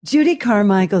Judy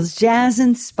Carmichael's Jazz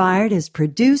Inspired is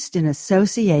produced in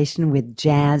association with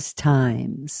Jazz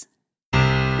Times.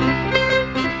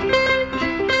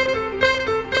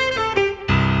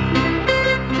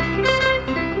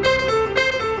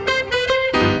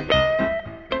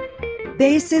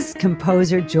 Bassist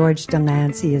composer George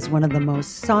Delancey is one of the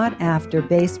most sought-after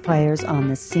bass players on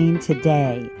the scene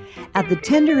today. At the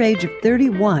tender age of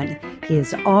 31, he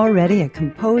is already a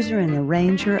composer and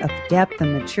arranger of depth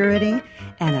and maturity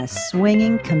and a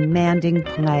swinging, commanding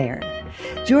player.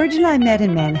 George and I met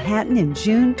in Manhattan in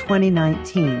June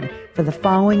 2019 for the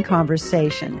following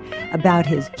conversation about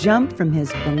his jump from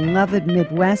his beloved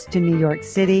Midwest to New York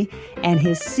City and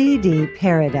his CD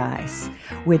Paradise,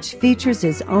 which features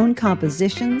his own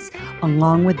compositions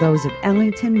along with those of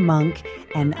Ellington, Monk,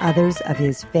 and others of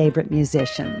his favorite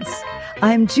musicians.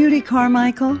 I'm Judy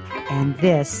Carmichael, and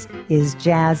this is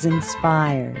Jazz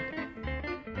Inspired.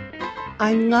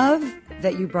 I love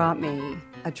that you brought me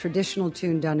a traditional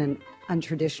tune done in an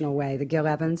untraditional way, the Gil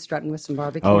Evans, Strutting with Some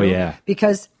Barbecue. Oh, yeah.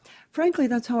 Because frankly,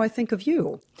 that's how I think of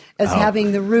you, as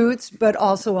having the roots, but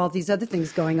also all these other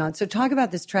things going on. So talk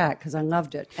about this track, because I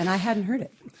loved it, and I hadn't heard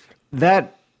it.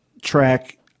 That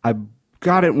track, I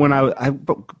got it when I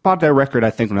bought that record,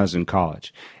 I think, when I was in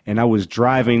college. And I was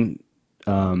driving,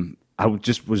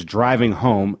 was driving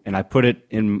home, and I put it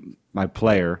in my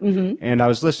player, and I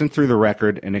was listening through the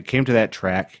record, and it came to that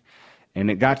track, and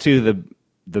it got to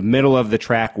the middle of the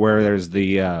track where there's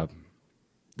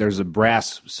a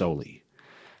brass solo.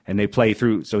 And they play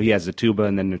through, so he has the tuba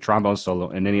and then the trombone solo,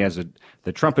 and then he has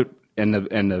the trumpet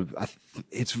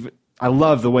I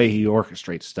love the way he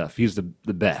orchestrates stuff. He's the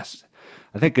best.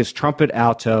 I think it's trumpet,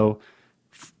 alto,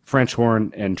 French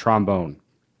horn, and trombone.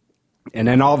 And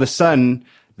then all of a sudden,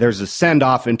 there's a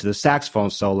send-off into the saxophone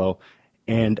solo,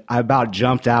 and I about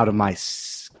jumped out of my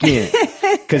skin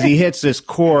because he hits this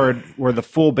chord where the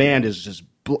full band is just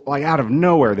like out of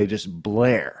nowhere. They just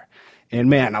blare. And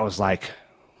man, I was like,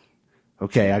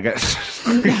 okay, I got to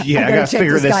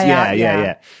figure this.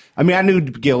 Yeah. I mean, I knew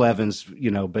Gil Evans,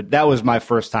 but that was my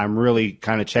first time really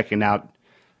kind of checking out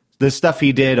the stuff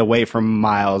he did away from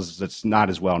Miles that's not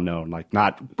as well known, like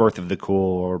not Birth of the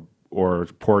Cool or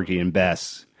Porgy and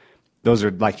Bess. Those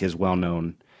are like his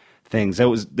well-known things. It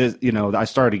was, I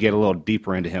started to get a little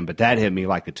deeper into him, but that hit me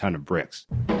like a ton of bricks.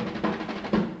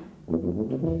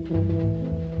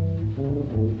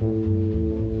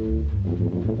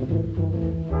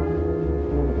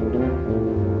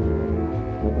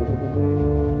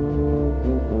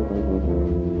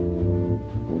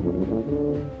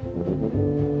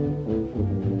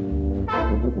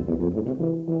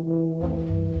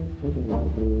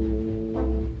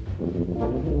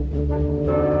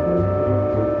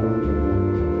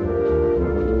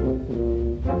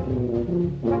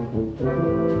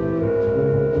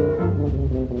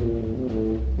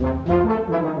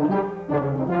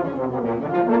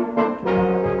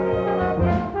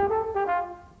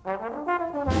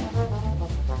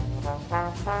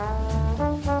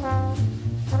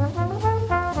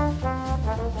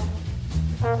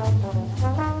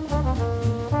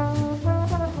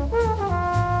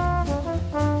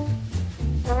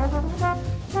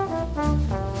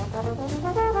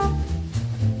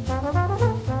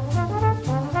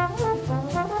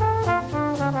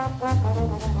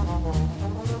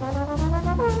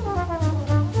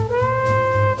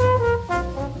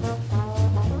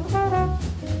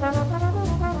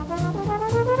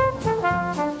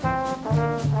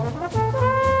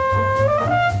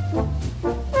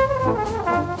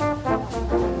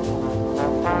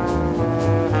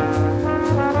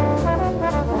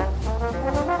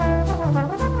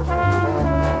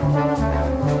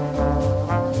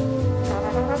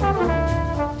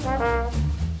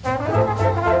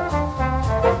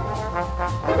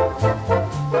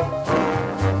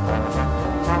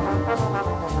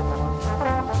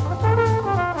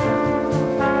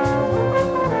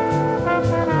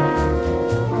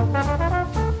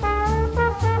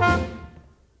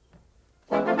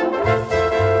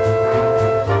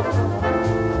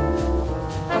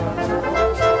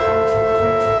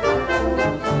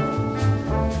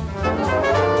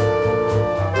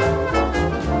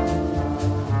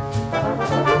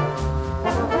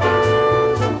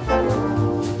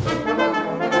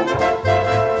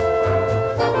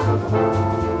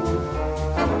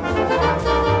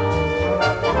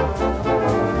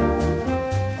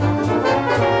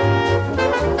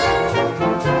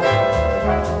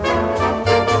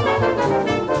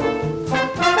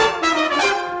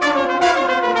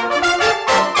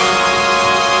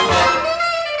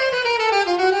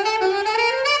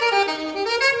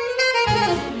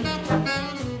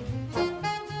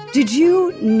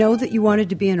 know that you wanted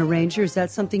to be an arranger? Is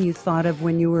that something you thought of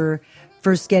when you were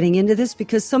first getting into this?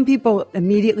 Because some people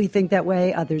immediately think that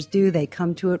way, others do. They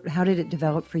come to it. How did it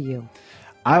develop for you?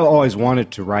 I always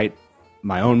wanted to write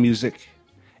my own music,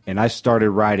 and I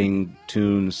started writing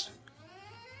tunes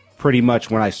pretty much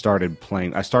when I started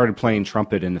playing. I started playing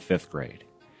trumpet in the 5th grade,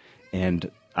 and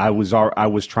I was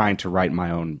trying to write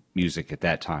my own music at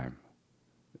that time.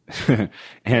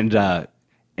 and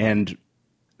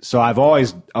so I've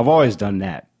always done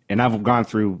that, and I've gone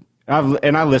through. I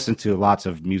listened to lots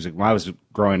of music. When I was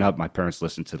growing up, my parents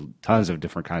listened to tons of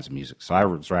different kinds of music. So I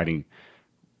was writing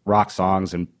rock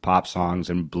songs and pop songs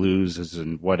and blues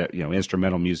and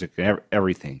instrumental music,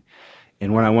 everything.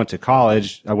 And when I went to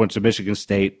college, I went to Michigan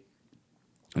State,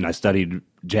 and I studied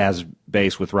jazz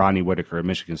bass with Rodney Whitaker at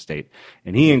Michigan State.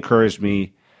 And he encouraged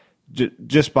me we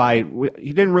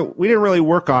didn't really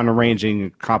work on arranging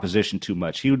composition too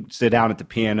much. He would sit down at the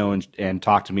piano and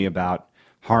talk to me about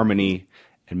harmony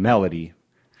and melody,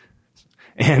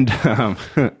 and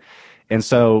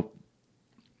so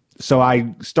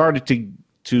I started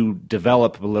to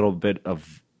develop a little bit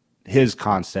of his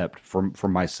concept for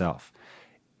myself,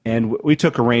 and we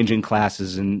took arranging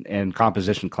classes and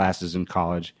composition classes in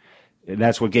college, and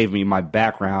that's what gave me my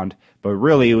background. But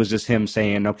really, it was just him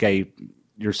saying, "Okay,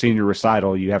 your senior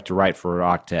recital, you have to write for an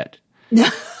octet."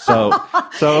 So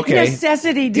okay,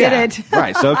 necessity did it.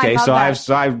 Right. So okay, I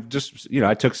just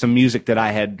I took some music that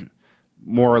I had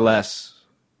more or less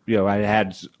I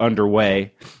had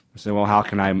underway. I said, well, how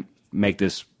can I make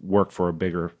this work for a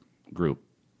bigger group?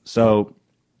 So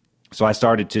I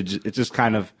started to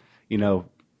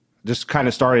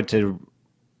started to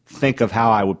think of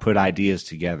how I would put ideas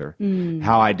together,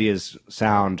 how ideas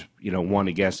sound, one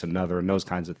against another, and those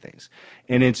kinds of things.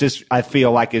 And I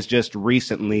feel like it's just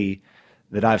recently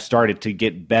that I've started to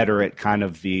get better at kind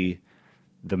of the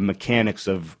mechanics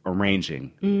of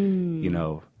arranging,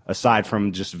 aside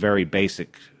from just very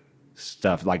basic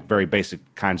stuff, like very basic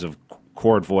kinds of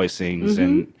chord voicings.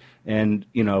 And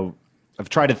I've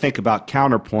tried to think about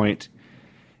counterpoint,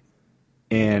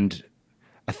 and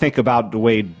I think about the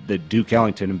way that Duke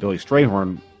Ellington and Billy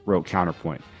Strayhorn wrote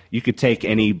counterpoint. You could take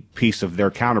any piece of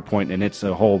their counterpoint and it's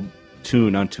a whole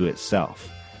tune unto itself.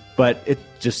 But it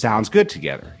just sounds good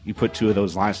together. You put two of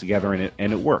those lines together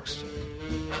and it works.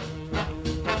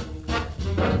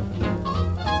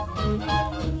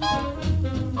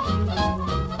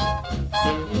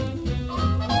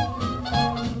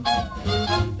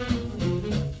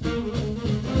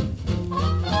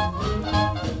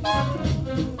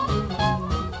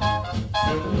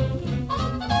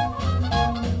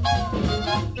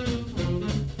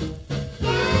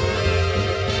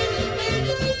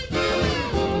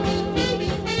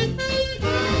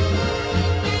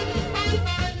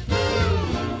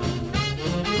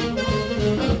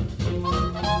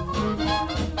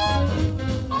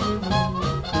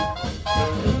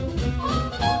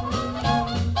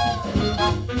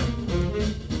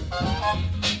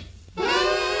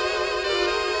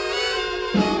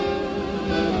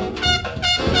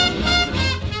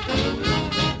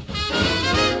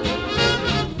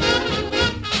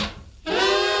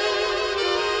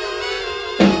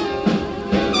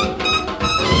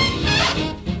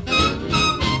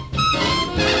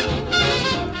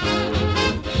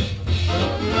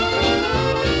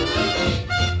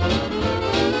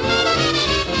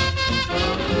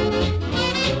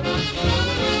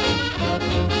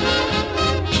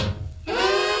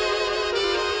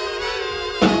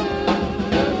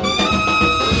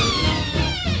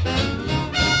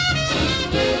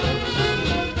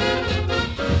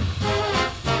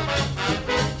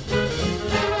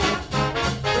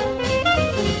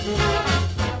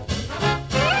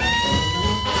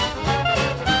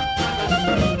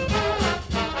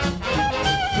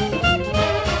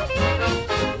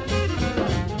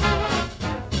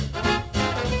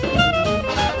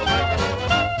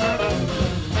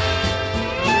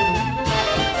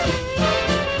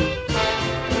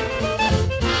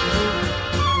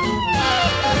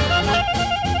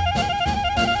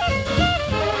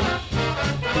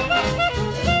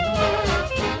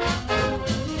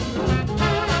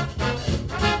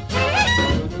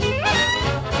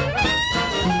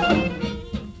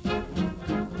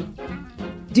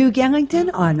 Duke Ellington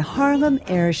on Harlem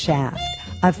Airshaft,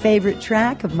 a favorite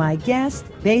track of my guest,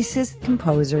 bassist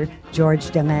composer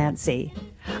George Delancey.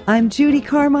 I'm Judy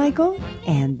Carmichael,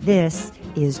 and this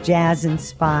is Jazz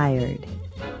Inspired.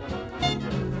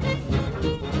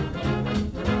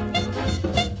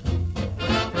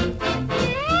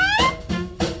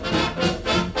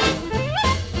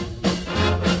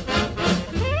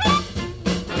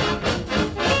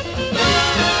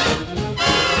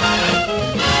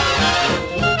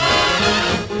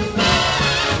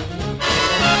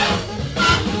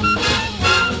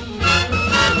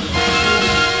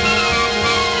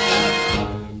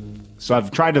 So I've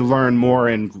tried to learn more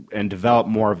and develop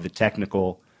more of the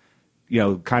technical,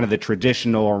 kind of the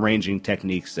traditional arranging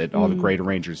techniques that all the great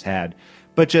arrangers had,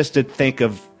 but just to think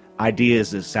of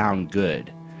ideas that sound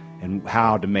good and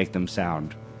how to make them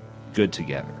sound good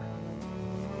together.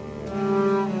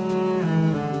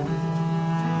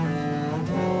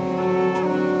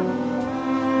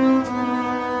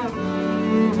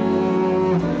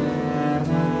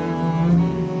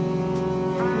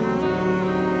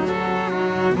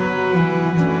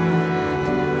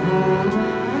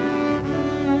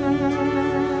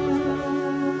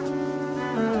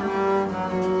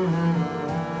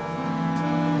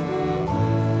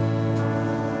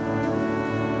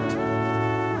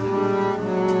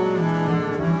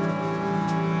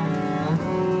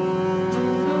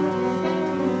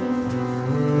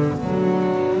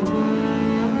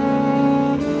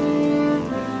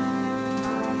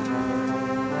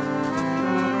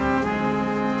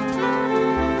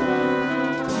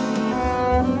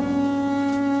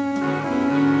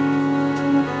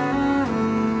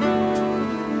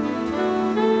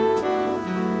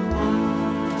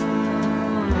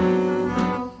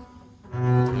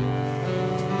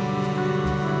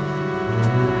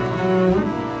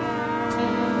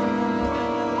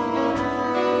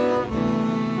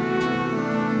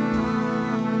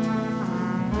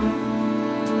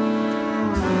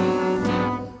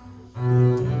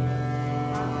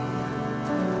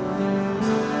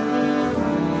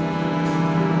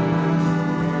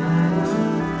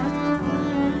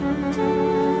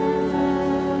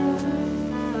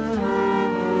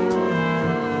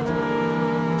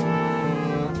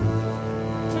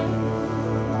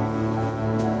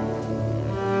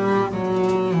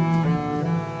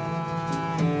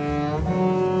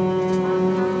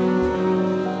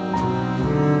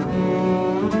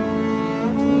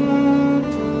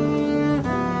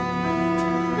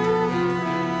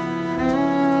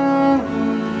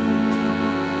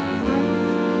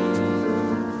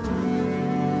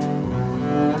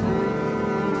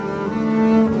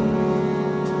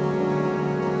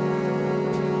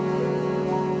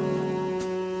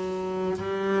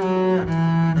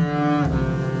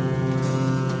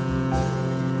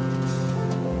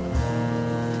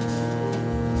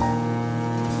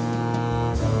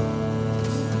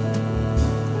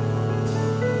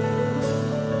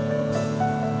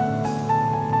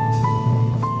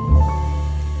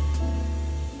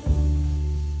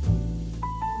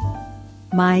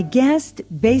 My guest,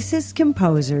 bassist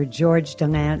composer George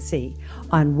Delancey,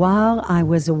 on While I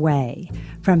Was Away,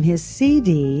 from his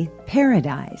CD,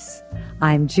 Paradise.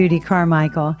 I'm Judy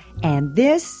Carmichael, and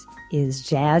this is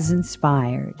Jazz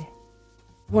Inspired.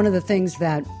 One of the things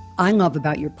that I love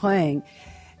about your playing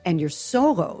and your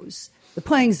solos, the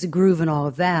playing's the groove and all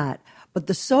of that, but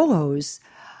the solos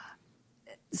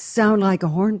sound like a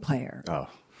horn player. Oh.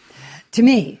 To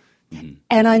me. Mm-hmm.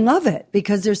 And I love it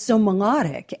because they're so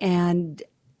melodic, and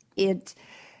I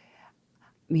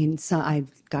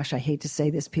hate to say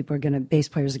this, bass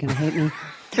players are going to hate me,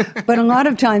 but a lot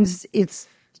of times it's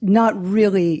not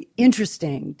really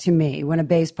interesting to me when a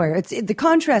bass player, the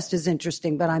contrast is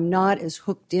interesting, but I'm not as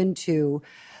hooked into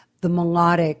the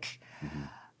melodic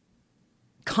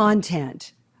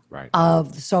content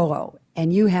of the solo.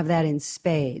 And you have that in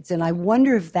spades. And I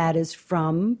wonder if that is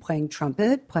from playing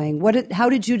trumpet, how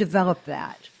did you develop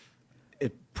that?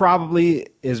 It probably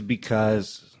is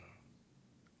because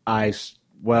to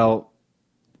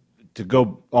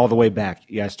go all the way back,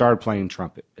 I started playing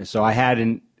trumpet. And so I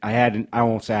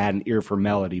won't say I had an ear for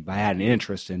melody, but I had an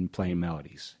interest in playing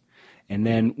melodies. And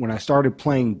then when I started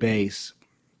playing bass,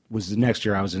 was the next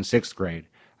year I was in 6th grade,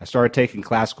 I started taking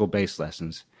classical bass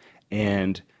lessons.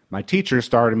 And my teacher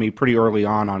started me pretty early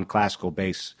on classical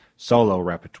bass solo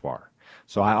repertoire.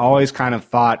 So I always kind of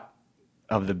thought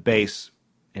of the bass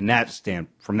from that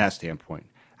standpoint.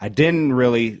 I didn't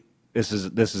really, this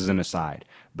is an aside,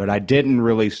 but I didn't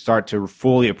really start to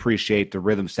fully appreciate the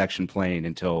rhythm section playing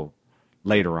until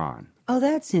later on. Oh,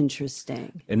 that's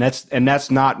interesting. And that's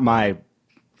not my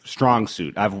strong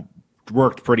suit. I've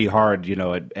worked pretty hard,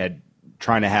 at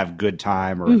trying to have good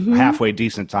time, or halfway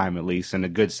decent time at least, and a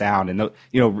good sound, and the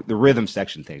rhythm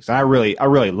section things. And I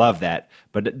really love that,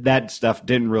 but that stuff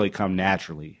didn't really come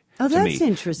naturally. Oh, to me. That's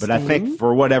interesting. But I think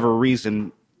for whatever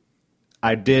reason,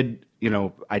 I did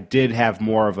have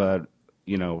more of a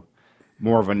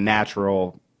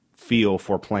natural feel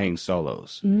for playing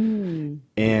solos.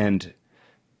 And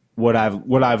what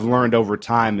I've learned over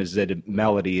time is that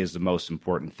melody is the most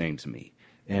important thing to me.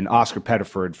 And Oscar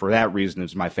Pettiford, for that reason,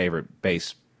 is my favorite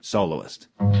bass soloist.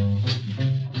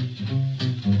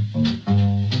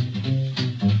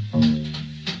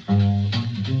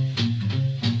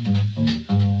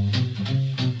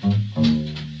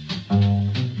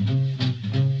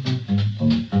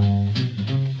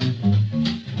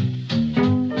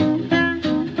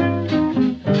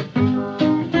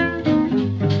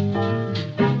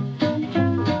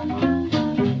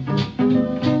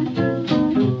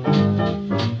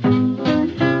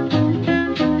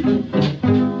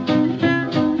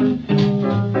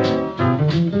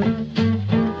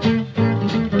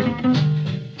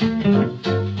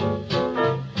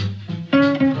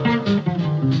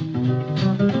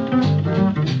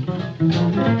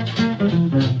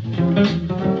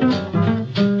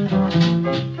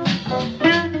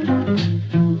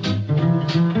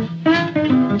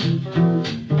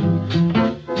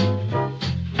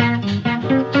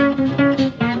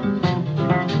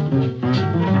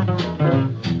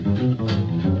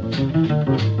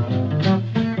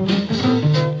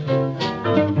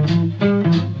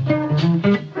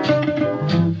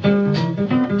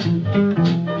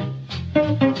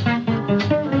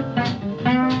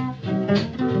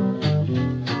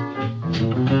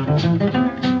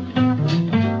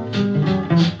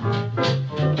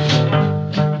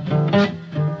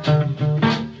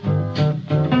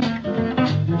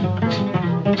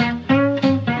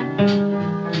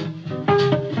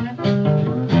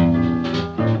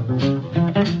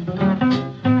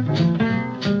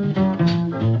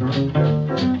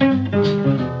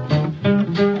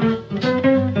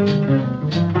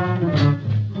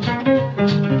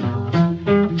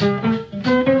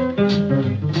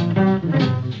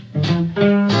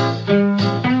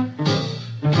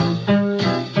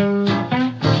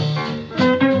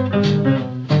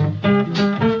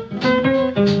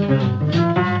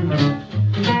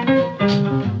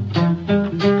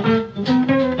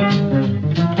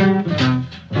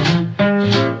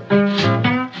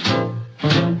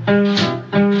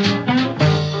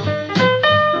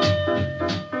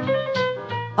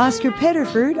 Oscar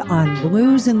Pettiford on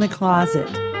Blues in the Closet.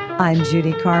 I'm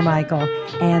Judy Carmichael,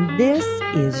 and this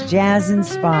is Jazz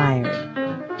Inspired.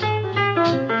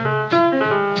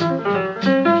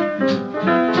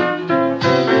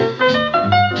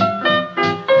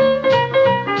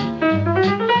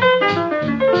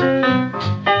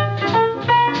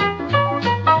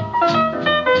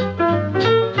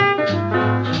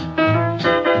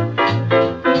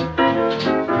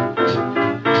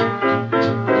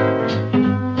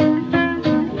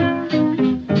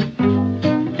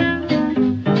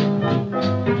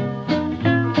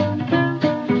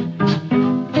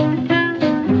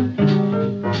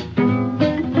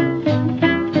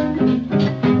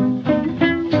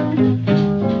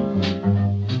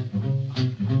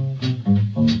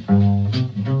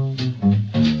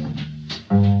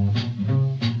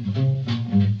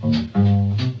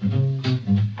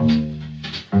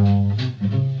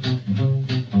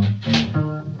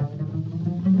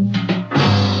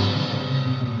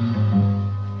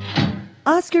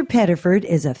 Oscar Pettiford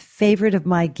is a favorite of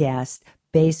my guest,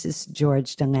 bassist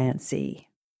George Delancey.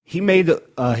 He made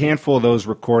a handful of those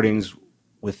recordings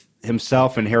with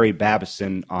himself and Harry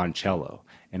Babison on cello,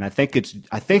 and I think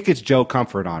it's Joe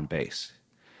Comfort on bass.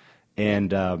 And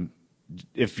do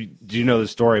you know the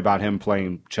story about him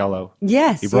playing cello?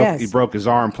 Yes, he broke his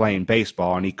arm playing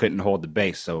baseball, and he couldn't hold the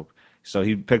bass, so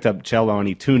he picked up cello and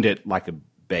he tuned it like a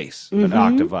bass, an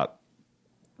octave up.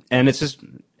 And it's just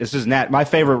my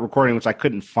favorite recording, which I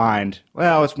couldn't find.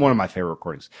 Well, it's one of my favorite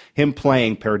recordings. Him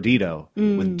playing Perdido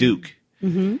with Duke.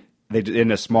 Mm-hmm. They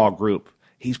in a small group.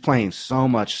 He's playing so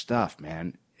much stuff,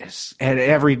 man. And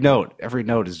every note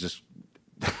is just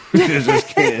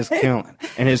is killing.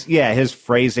 And his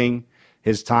phrasing,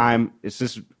 his time,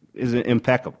 is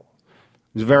impeccable.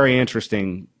 He's a very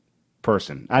interesting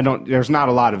person. There's not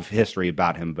a lot of history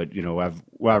about him, but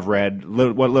I've read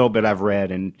what little bit I've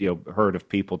read and heard of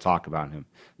people talk about him.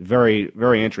 Very,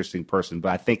 very interesting person. But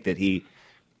I think that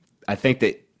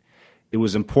it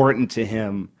was important to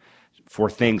him for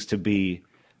things to be,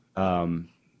 what's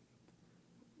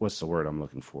the word I'm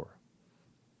looking for?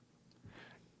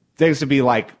 Things to be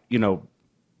well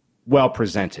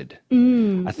presented.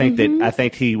 I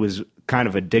think he was kind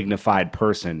of a dignified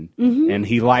person, and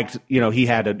he liked, he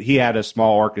had a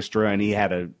small orchestra, and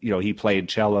he played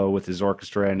cello with his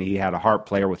orchestra, and he had a harp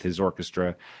player with his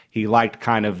orchestra. He liked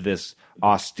kind of this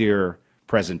austere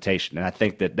presentation, and I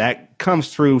think that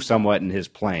comes through somewhat in his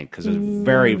playing, because it's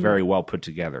very, very well put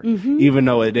together. Even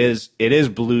though it is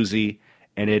bluesy,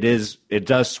 and it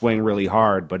does swing really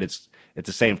hard, but it's at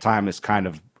the same time it's kind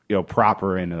of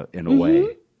proper in a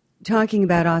way. Talking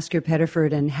about Oscar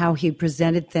Pettiford and how he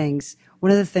presented things,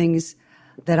 one of the things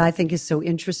that I think is so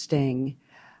interesting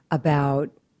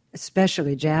about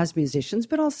especially jazz musicians,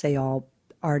 but I'll say all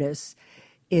artists,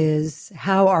 is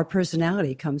how our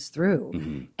personality comes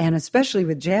through. And especially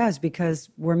with jazz, because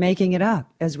we're making it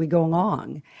up as we go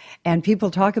along. And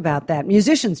people talk about that.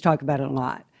 Musicians talk about it a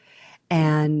lot.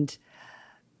 And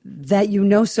that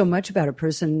so much about a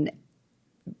person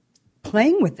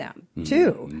playing with them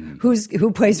too,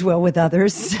 who plays well with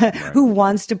others, who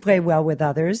wants to play well with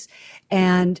others.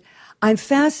 And I'm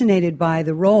fascinated by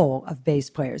the role of bass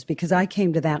players, because I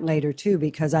came to that later too,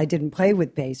 because I didn't play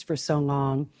with bass for so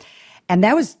long. And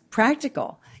that was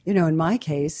practical. In my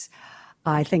case,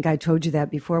 I think I told you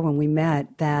that before when we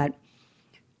met, that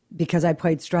because I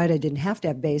played stride, I didn't have to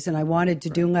have bass, and I wanted to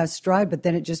do less stride, but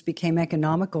then it just became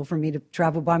economical for me to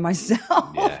travel by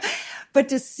myself. Yeah. But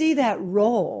to see that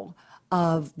role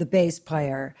of the bass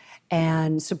player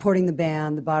and supporting the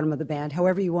band, the bottom of the band,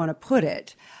 however you want to put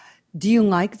it. Do you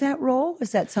like that role?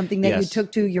 Is that something that you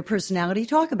took to your personality?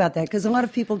 Talk about that, because a lot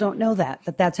of people don't know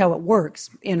that's how it works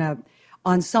in a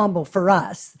ensemble for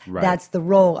us. Right. That's the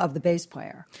role of the bass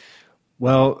player.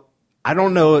 Well, I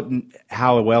don't know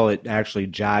how well it actually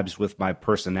jibes with my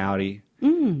personality,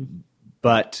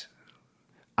 but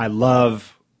I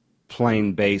love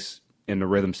playing bass in the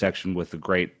rhythm section with a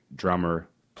great drummer,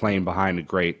 playing behind a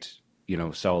great,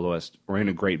 soloist, or in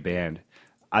a great band.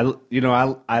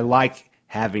 I like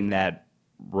having that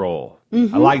role.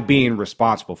 I like being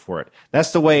responsible for it.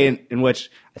 That's the way in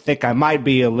which I think I might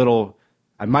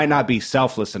not be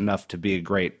selfless enough to be a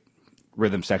great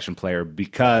rhythm section player,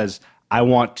 because I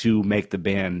want to make the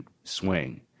band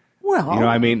swing. Well, you know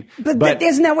what I mean? But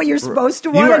isn't that what you're supposed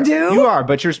to want to do? You are,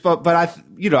 but you're supposed. But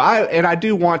I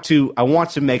do want to. I want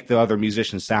to make the other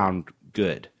musicians sound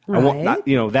good. Right.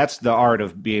 That's the art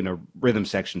of being a rhythm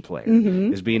section player,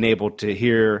 is being able to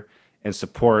hear and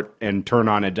support and turn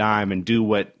on a dime and do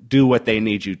what they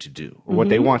need you to do, or what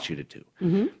they want you to do.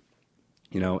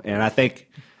 And I think,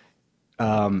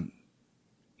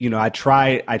 I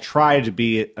try to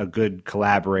be a good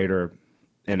collaborator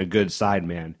and a good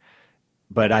sideman,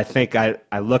 but I think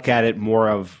I look at it more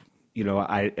of,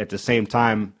 at the same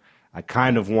time, I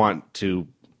kind of want to,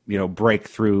 break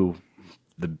through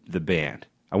the band.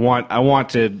 I want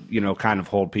to, kind of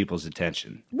hold people's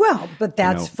attention. Well, but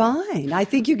that's fine. I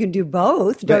think you can do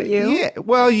both, don't you? Yeah.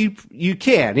 Well, you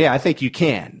can. Yeah, I think you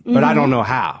can, but I don't know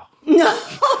how. You know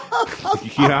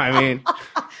what I mean?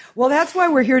 Well, that's why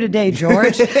we're here today,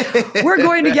 George. We're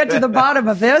going to get to the bottom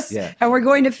of this, and we're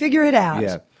going to figure it out.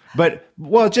 Yeah. But,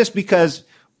 just because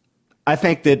I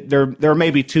think that there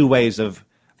may be two ways of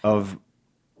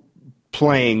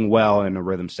playing well in a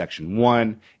rhythm section.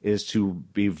 One is to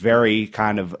be very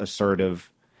kind of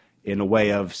assertive in a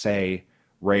way of, say,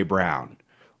 Ray Brown,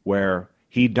 where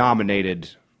he dominated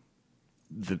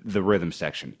the rhythm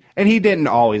section. And he didn't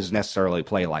always necessarily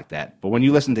play like that. But when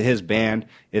you listen to his band,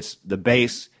 it's the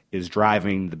bass is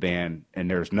driving the band,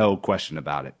 and there's no question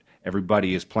about it.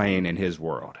 Everybody is playing in his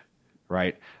world,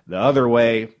 right? The other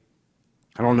way,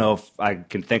 I don't know if I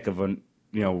can think of a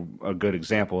good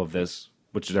example of this,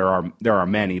 which there are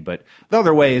many, but the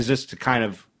other way is just to kind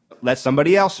of let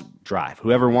somebody else drive.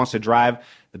 Whoever wants to drive,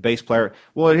 the bass player.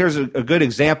 Well, here's a good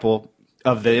example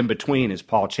of the in-between is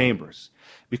Paul Chambers.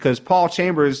 Because Paul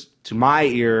Chambers, to my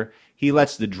ear, he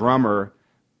lets the drummer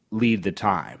lead the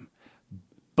time.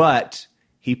 But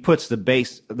he puts the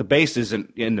bass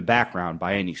isn't in the background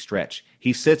by any stretch.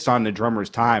 He sits on the drummer's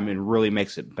time and really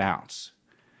makes it bounce.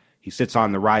 He sits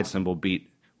on the ride cymbal beat.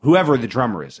 Whoever the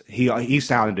drummer is, he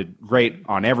sounded great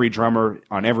on every drummer,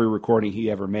 on every recording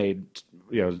he ever made.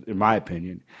 In my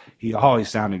opinion, he always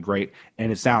sounded great,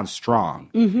 and it sounds strong,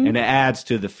 and it adds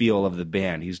to the feel of the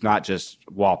band. He's not just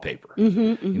wallpaper,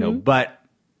 But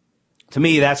to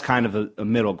me, that's kind of a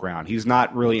middle ground. He's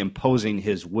not really imposing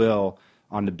his will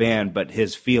on the band, but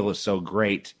his feel is so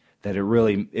great that it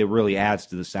really adds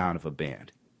to the sound of a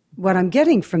band. What I'm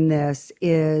getting from this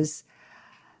is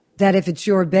that if it's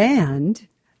your band,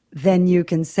 then you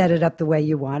can set it up the way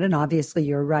you want. And obviously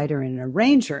you're a writer and an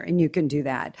arranger, and you can do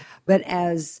that. But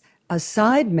as a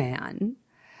sideman,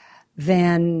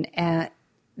 then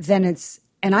it's,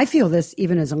 and I feel this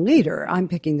even as a leader, I'm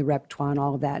picking the repertoire and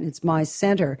all of that, and it's my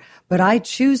center. But I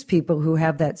choose people who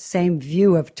have that same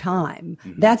view of time.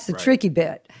 That's the tricky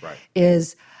bit,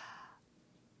 is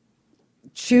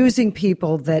choosing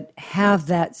people that have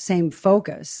that same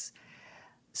focus,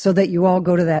 so that you all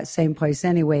go to that same place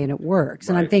anyway and it works.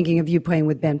 And I'm thinking of you playing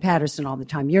with Ben Patterson all the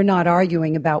time. You're not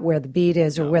arguing about where the beat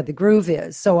is or where the groove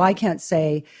is. So I can't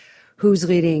say who's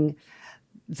leading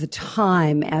the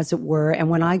time, as it were. And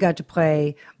when I got to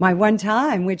play my one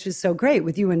time, which is so great,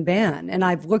 with you and Ben, and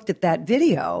I've looked at that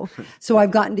video, so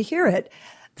I've gotten to hear it,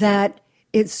 that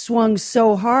it swung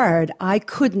so hard, I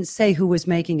couldn't say who was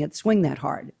making it swing that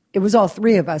hard. It was all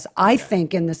three of us, I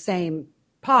think, in the same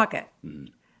pocket.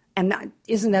 And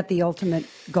isn't that the ultimate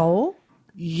goal?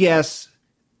 Yes,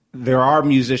 there are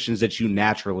musicians that you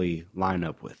naturally line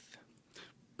up with,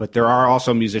 but there are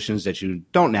also musicians that you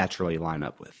don't naturally line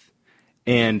up with.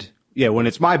 And when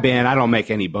it's my band, I don't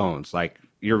make any bones. Like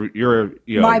you're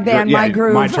my band, my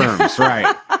groove, my terms,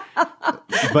 right?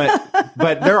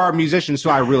 But there are musicians who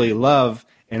I really love,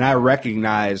 and I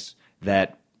recognize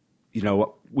that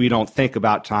we don't think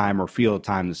about time or feel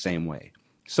time the same way.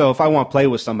 So if I want to play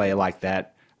with somebody like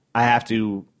that, I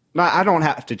don't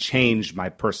have to change my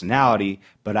personality,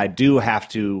 but I do have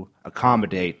to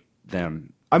accommodate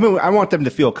them. I mean, I want them to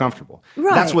feel comfortable.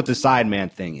 Right. That's what the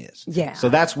sideman thing is. Yeah. So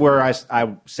that's where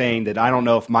I'm saying that I don't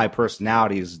know if my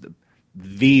personality is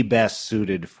the best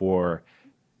suited for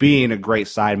being a great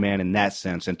sideman in that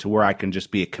sense, and to where I can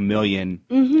just be a chameleon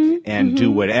and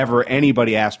do whatever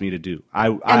anybody asks me to do. I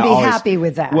be always, happy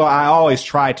with that. Well, I always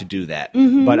try to do that,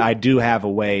 but I do have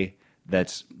a way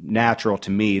that's natural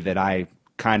to me that I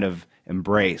kind of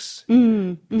embrace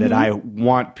that I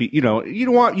want.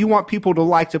 You want people to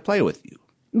like to play with you.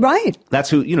 Right. That's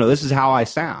who, this is how I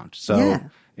sound. So, Yeah.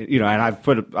 and I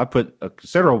put a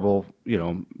considerable,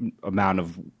 amount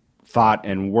of thought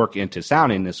and work into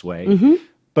sounding this way.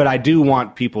 But I do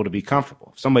want people to be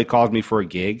comfortable. If somebody calls me for a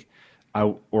gig,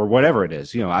 or whatever it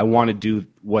is, I want to do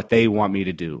what they want me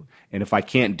to do. And if I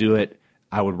can't do it,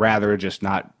 I would rather just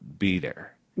not be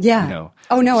there. Yeah.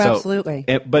 Oh, no, absolutely.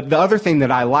 But the other thing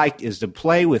that I like is to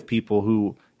play with people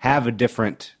who have a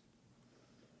different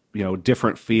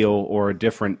feel or a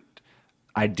different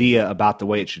idea about the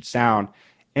way it should sound,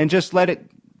 and just let it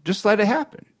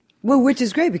happen. Well, which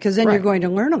is great, because then Right. you're going to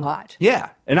learn a lot. Yeah,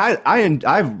 and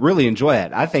I really enjoy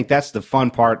it. I think that's the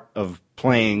fun part of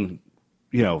playing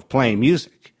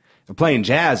music, and playing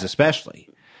jazz especially,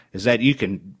 is that you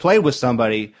can play with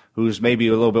somebody who's maybe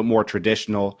a little bit more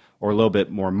traditional or a little bit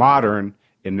more modern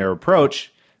in their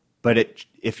approach, but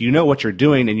if you know what you're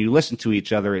doing and you listen to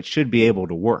each other, it should be able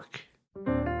to work.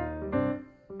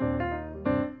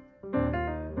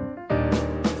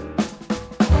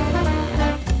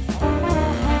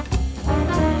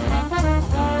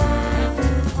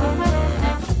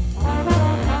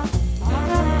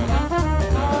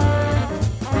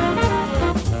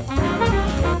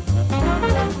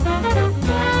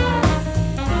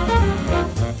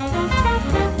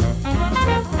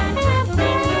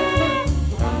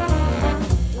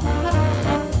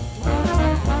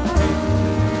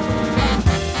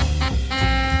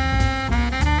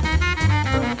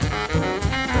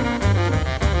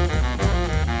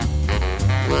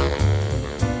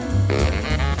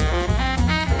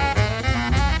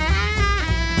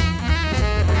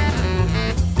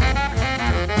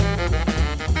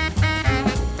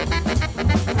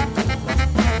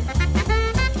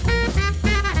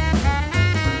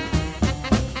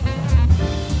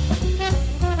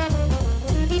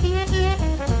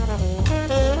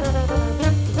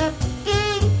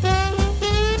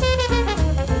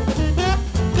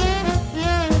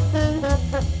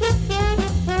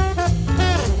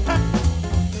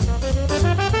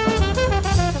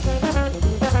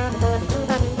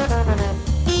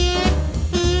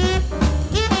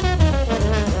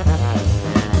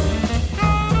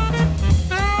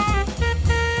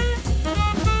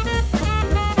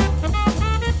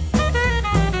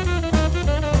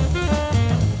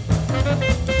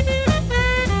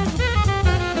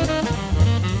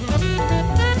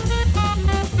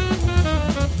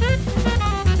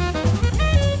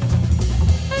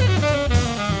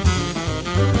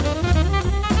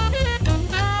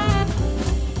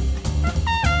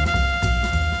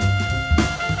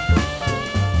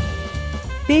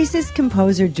 Bassist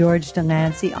composer George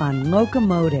Delancey on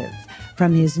Locomotive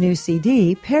from his new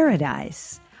CD,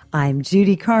 Paradise. I'm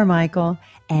Judy Carmichael,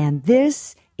 and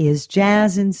this is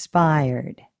Jazz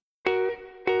Inspired.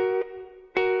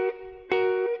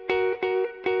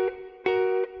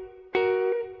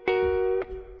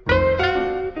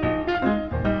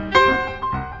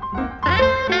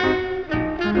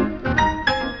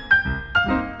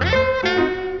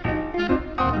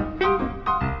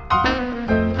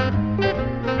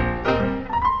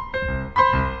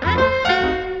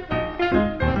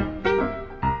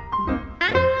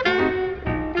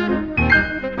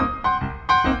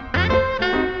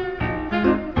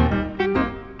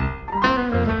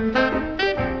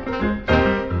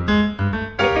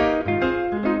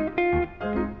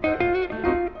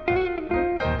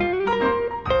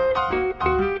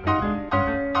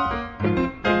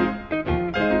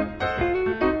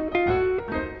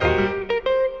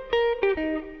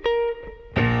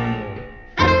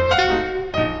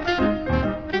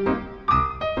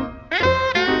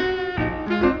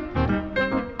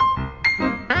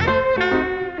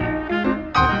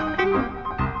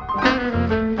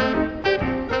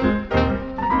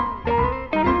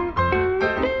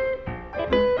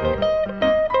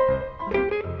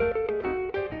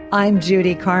 I'm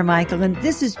Judy Carmichael, and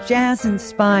this is Jazz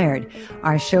Inspired.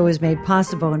 Our show is made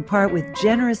possible in part with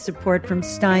generous support from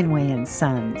Steinway &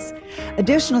 Sons.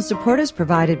 Additional support is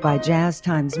provided by Jazz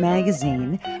Times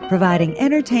Magazine, providing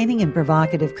entertaining and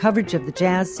provocative coverage of the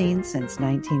jazz scene since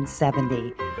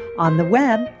 1970. On the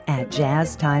web at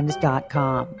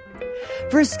jazztimes.com.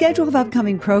 For a schedule of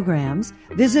upcoming programs,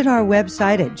 visit our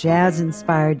website at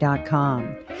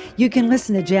jazzinspired.com. You can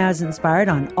listen to Jazz Inspired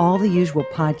on all the usual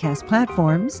podcast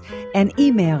platforms and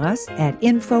email us at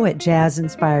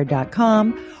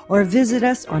info@jazzinspired.com or visit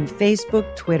us on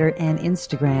Facebook, Twitter, and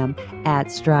Instagram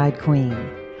at Stride Queen.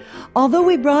 Although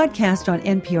we broadcast on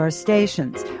NPR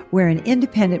stations, we're an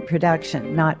independent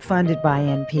production, not funded by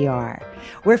NPR.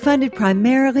 We're funded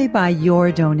primarily by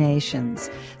your donations.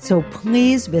 So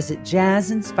please visit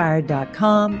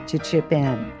jazzinspired.com to chip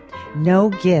in. No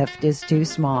gift is too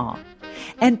small.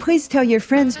 And please tell your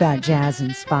friends about Jazz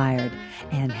Inspired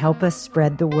and help us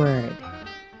spread the word.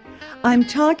 I'm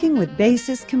talking with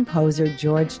bassist composer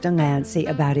George Delancey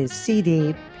about his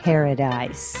CD,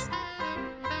 Paradise.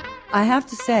 I have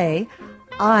to say,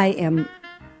 I am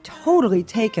totally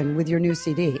taken with your new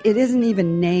CD. It isn't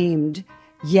even named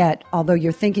yet, although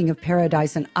you're thinking of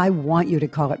Paradise, and I want you to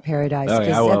call it Paradise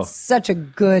because that's such a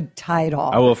good title.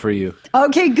 I will for you.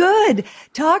 Okay, good.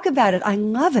 Talk about it. I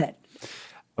love it.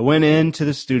 I went into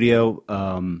the studio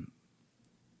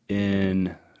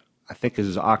in, I think it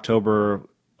was October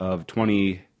of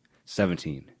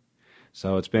 2017.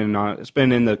 So it's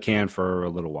been in the can for a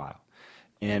little while.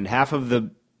 And half of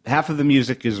the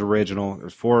music is original.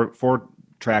 There's four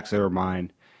tracks that are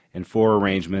mine and 4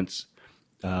 arrangements.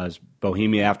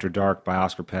 Bohemia After Dark by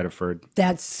Oscar Pettiford.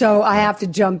 I have to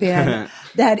jump in.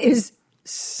 That is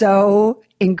so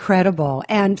incredible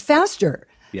and faster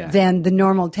than the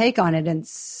normal take on it, and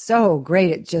so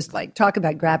great. It's just like, talk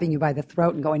about grabbing you by the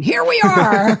throat and going, here we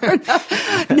are.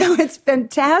 No, it's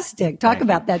fantastic. Talk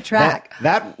about that track.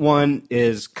 That one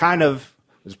is kind of,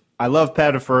 I love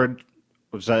Pettiford,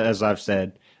 as I've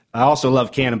said. I also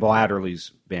love Cannonball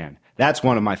Adderley's band. That's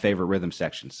one of my favorite rhythm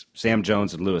sections, Sam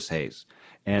Jones and Louis Hayes.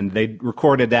 And they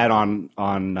recorded that on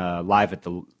live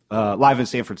in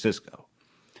San Francisco.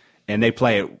 And they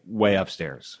play it way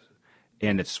upstairs.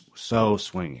 And it's so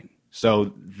swinging.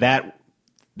 So that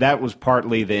was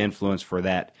partly the influence for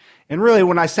that. And really,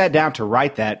 when I sat down to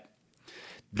write that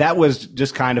was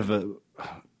just kind of an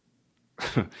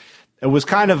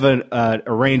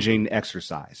arranging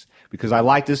exercise, because I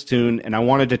like this tune and I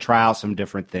wanted to try out some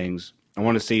different things. I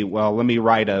want to see, well, let me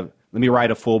write a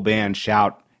full band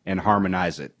shout and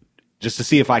harmonize it, just to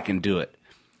see if I can do it.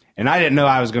 And I didn't know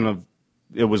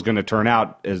it was gonna turn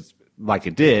out as like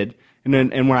it did. And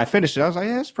when I finished it, I was like,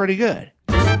 yeah, that's pretty good.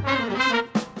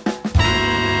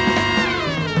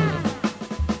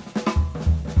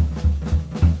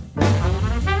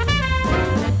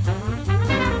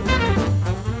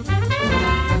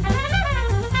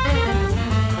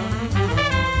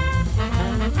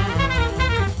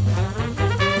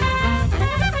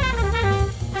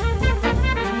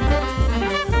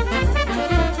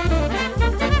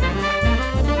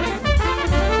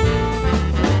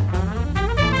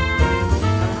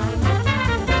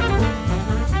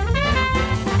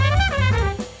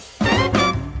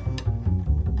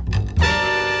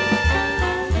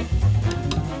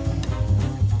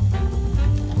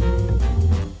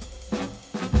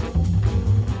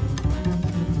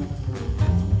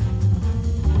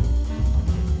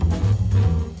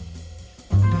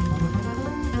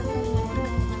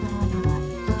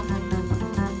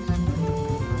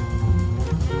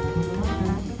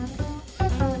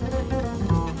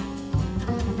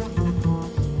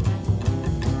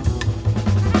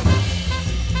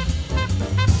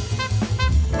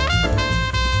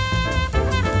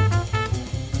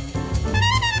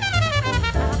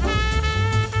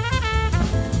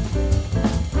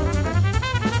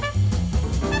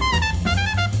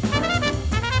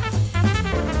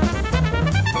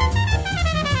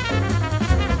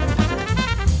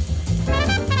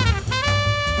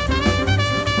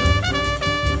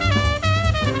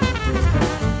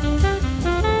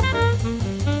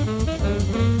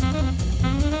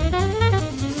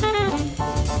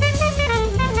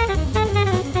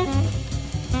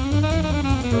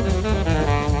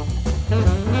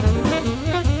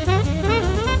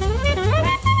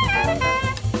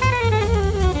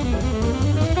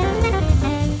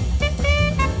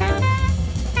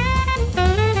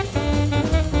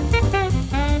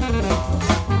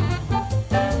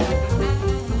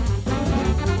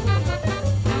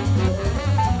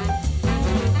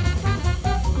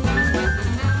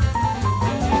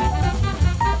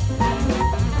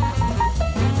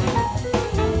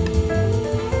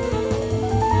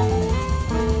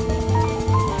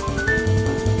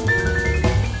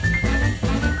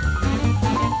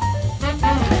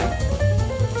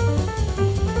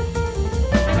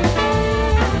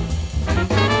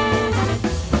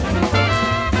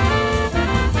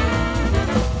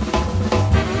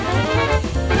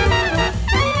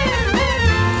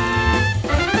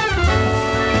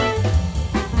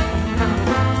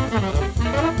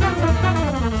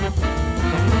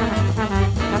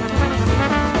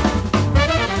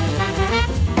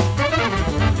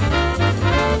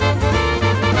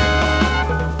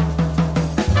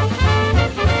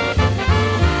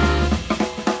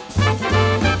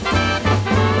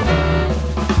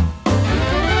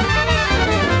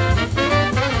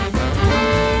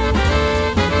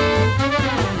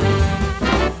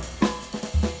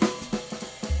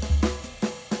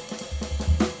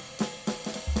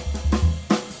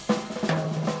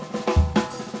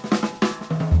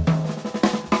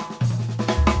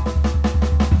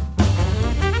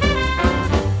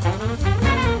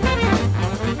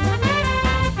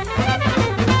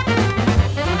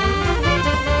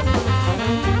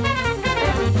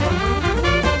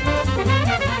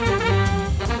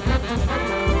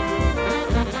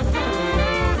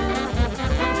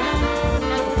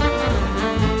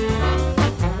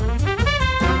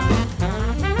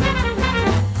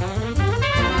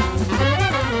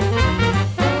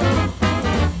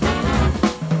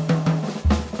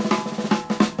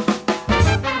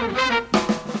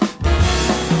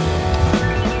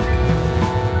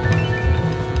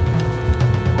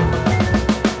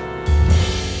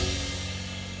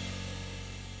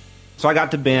 So I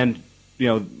got the band,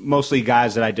 mostly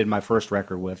guys that I did my first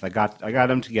record with. I got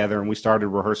them together, and we started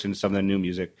rehearsing some of the new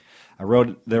music. I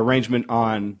wrote the arrangement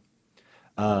on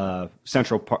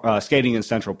Skating in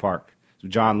Central Park,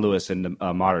 John Lewis and the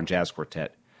Modern Jazz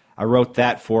Quartet. I wrote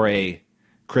that for a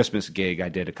Christmas gig I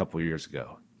did a couple of years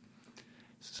ago.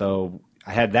 So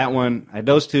I had that one. I had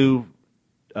those two.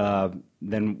 Then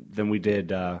we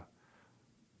did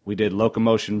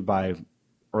Locomotive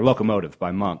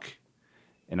by Monk.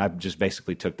 And I just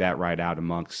basically took that right out of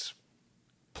Monk's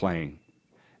playing.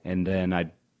 And then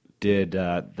I did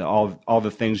all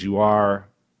the Things You Are,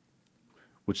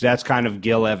 which that's kind of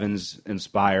Gil Evans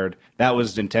inspired. That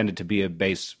was intended to be a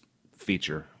bass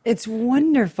feature. It's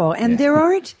wonderful. And there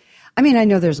aren't, I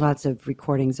know there's lots of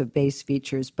recordings of bass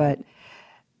features, but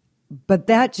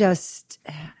that just,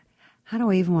 how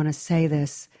do I even want to say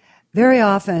this? Very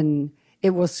often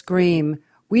it will scream,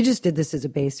 we just did this as a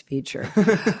bass feature,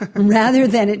 rather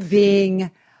than it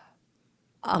being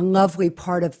a lovely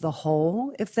part of the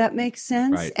whole, if that makes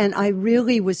sense. Right. And I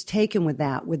really was taken with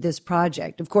that, with this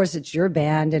project. Of course, it's your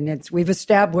band, and we've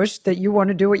established that you want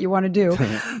to do what you want to do.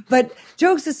 But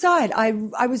jokes aside, I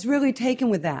was really taken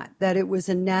with that it was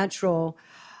a natural,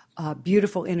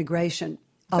 beautiful integration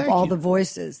of all the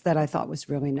voices that I thought was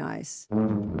really nice.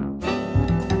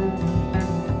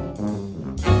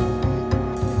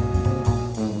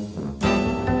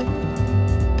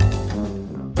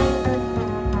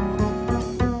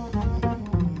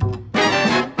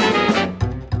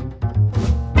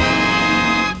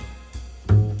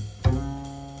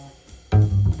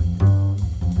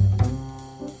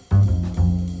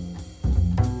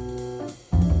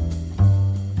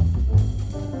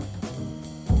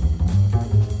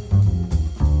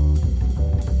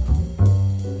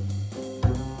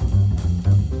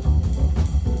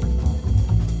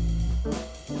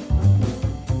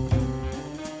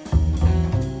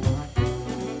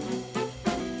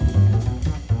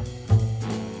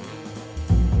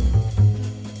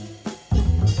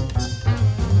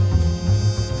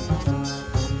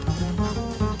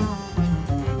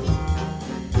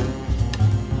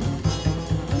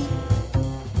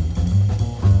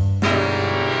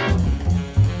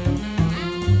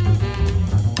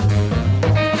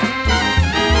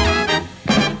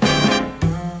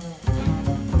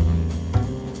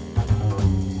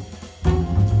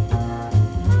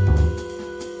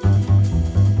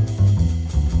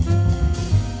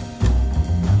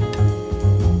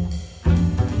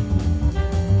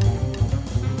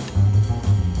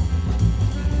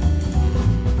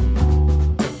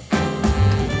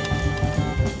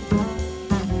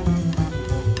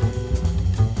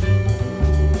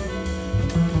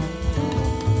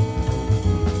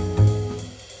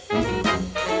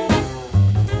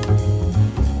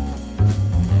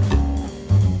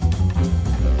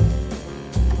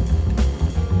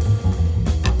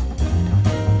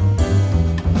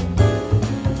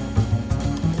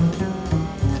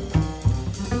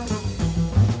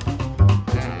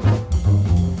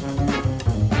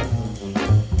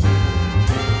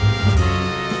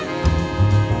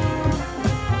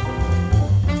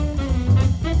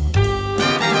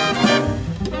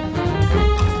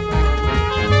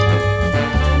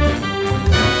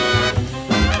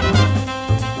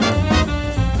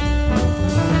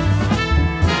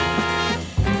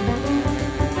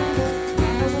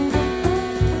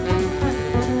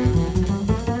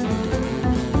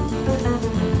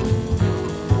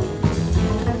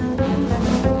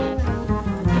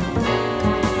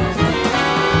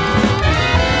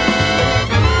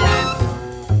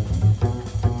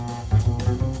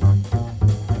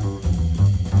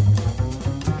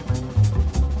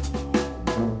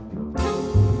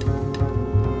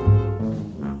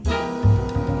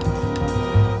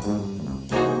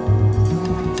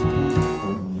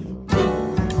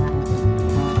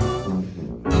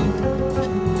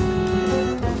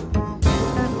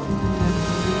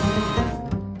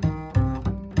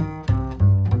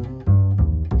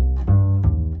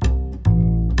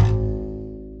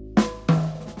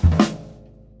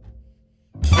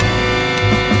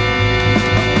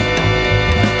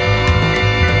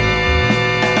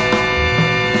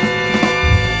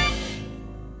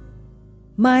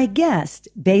 My guest,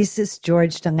 bassist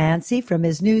George Delancey from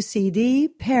his new CD,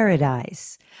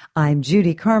 Paradise. I'm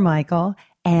Judy Carmichael,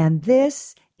 and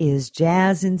this is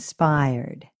Jazz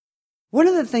Inspired. One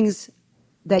of the things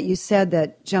that you said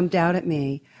that jumped out at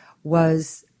me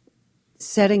was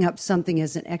setting up something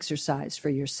as an exercise for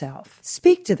yourself.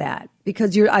 Speak to that,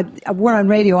 because we're on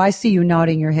radio. I see you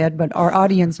nodding your head, but our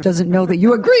audience doesn't know that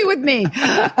you agree with me.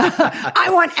 I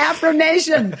want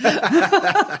affirmation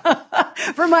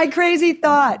for my crazy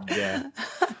thought. Yeah.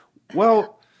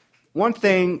 Well, one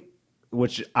thing,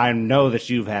 which I know that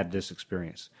you've had this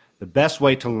experience, the best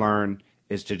way to learn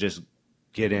is to just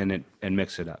get in it and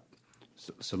mix it up.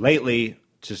 So lately,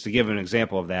 just to give an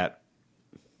example of that,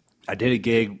 I did a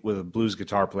gig with a blues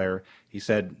guitar player. He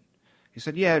said,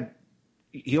 yeah,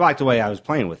 he liked the way I was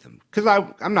playing with him, because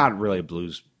I'm not really a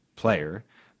blues player,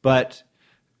 but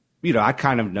I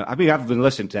kind of know. I mean, I've been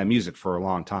listening to that music for a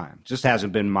long time. It just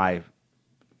hasn't been my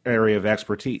area of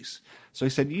expertise. So he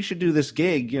said, you should do this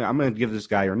gig. I'm going to give this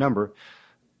guy your number.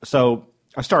 So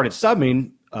I started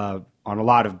subbing on a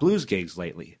lot of blues gigs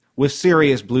lately with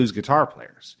serious blues guitar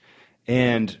players.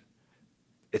 And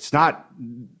it's not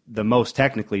the most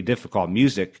technically difficult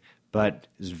music, but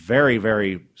it's very,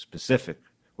 very specific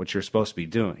what you're supposed to be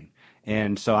doing.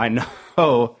 And so I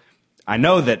know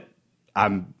that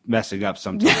I'm messing up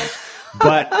sometimes,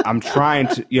 but I'm trying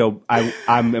to,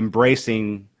 I'm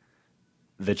embracing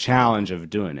the challenge of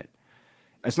doing it.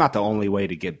 It's not the only way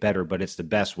to get better, but it's the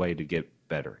best way to get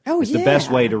better. It's the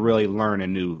best way to really learn a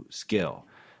new skill.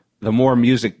 The more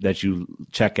music that you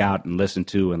check out and listen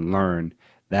to and learn,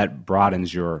 that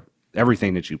broadens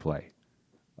everything that you play.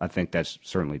 I think that's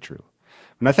certainly true.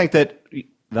 And I think that the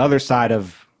other side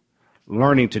of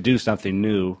learning to do something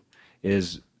new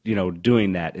is,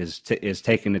 doing that is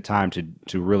taking the time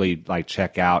to really like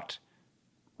check out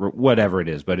whatever it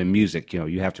is. But in music,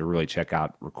 you have to really check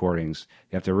out recordings.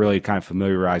 You have to really kind of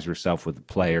familiarize yourself with the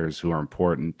players who are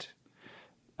important.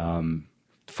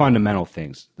 Fundamental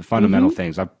things. The fundamental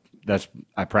things.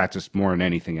 I practice more than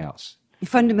anything else.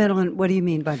 Fundamental, and what do you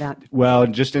mean by that? Well,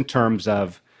 just in terms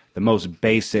of the most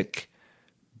basic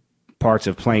parts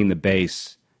of playing the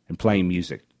bass and playing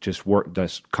music. Just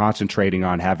concentrating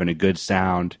on having a good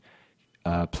sound,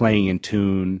 playing in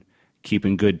tune,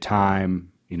 keeping good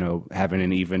time, having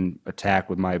an even attack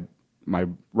with my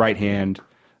right hand,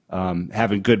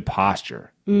 having good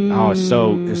posture. Oh, it's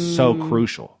so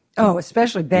crucial. Oh,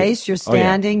 especially bass. You're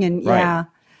standing and right.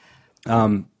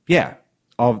 Yeah.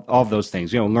 All of those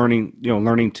things.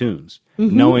 Learning tunes,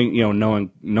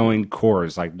 knowing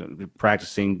chords, like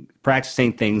practicing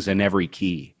things in every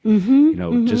key.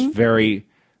 Just very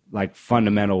like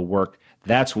fundamental work.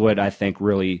 That's what I think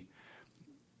really,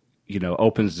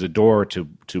 opens the door to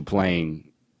playing,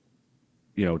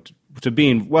 to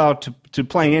being, to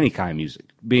playing any kind of music,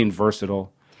 being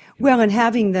versatile. Well, and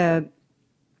having the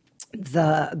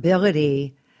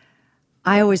ability,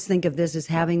 I always think of this as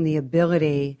having the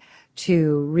ability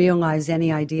to realize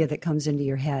any idea that comes into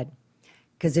your head.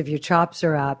 Because if your chops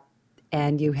are up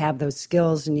and you have those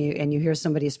skills and you hear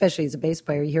somebody, especially as a bass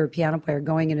player, you hear a piano player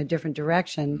going in a different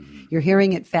direction, you're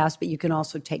hearing it fast, but you can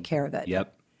also take care of it.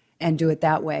 Yep. And do it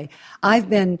that way. I've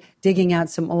been digging out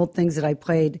some old things that I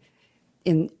played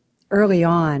in early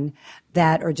on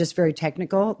that are just very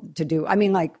technical to do. I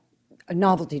mean, like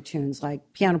novelty tunes, like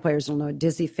piano players will know,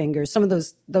 Dizzy Fingers, some of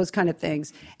those kind of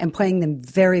things, and playing them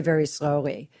very, very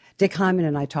slowly. Dick Hyman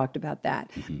and I talked about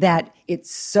that, that it's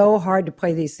so hard to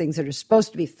play these things that are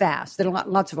supposed to be fast. There are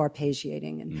lots of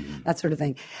arpeggiating and that sort of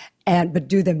thing, but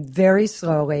do them very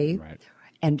slowly. Right.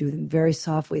 And do them very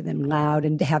softly, then loud,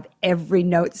 and to have every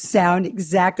note sound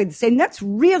exactly the same. That's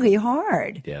really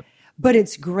hard. Yep. But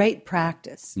it's great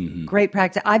practice. Great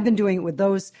practice. I've been doing it with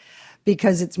those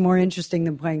because it's more interesting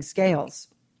than playing scales.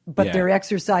 But they're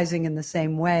exercising in the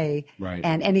same way. Right.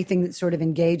 And anything that sort of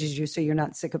engages you so you're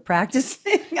not sick of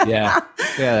practicing. Yeah,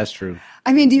 that's true.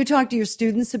 I mean, do you talk to your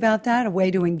students about that, a way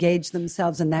to engage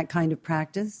themselves in that kind of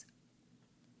practice?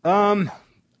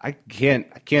 I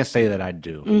can't say that I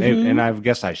do, and I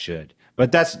guess I should.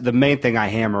 But that's the main thing I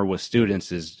hammer with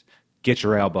students is get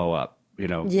your elbow up,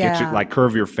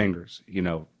 curve your fingers,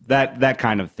 that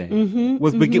kind of thing.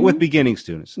 With beginning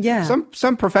students. Yeah.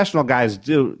 Some professional guys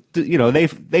do,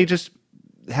 they just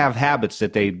have habits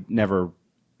that they never,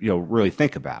 really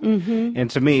think about.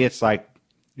 And to me, it's like,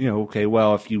 okay,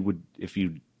 well, if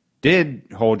you did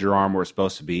hold your arm where it's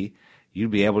supposed to be,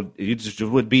 it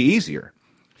would be easier.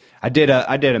 I did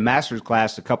a master's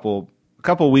class a couple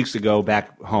weeks ago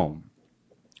back home,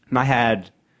 and I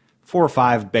had 4 or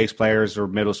 5 bass players who were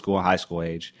middle school and high school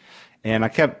age, and I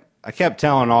kept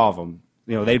telling all of them,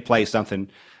 they'd play something.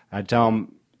 I'd tell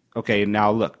them, okay, now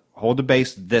look, hold the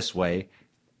bass this way,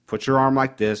 put your arm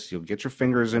like this, you'll get your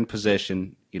fingers in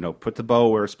position, put the bow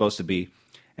where it's supposed to be,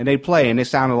 and they'd play, and they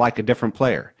sounded like a different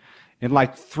player. And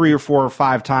like 3 or 4 or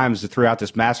 5 times throughout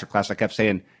this master class, I kept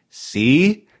saying,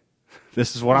 "See."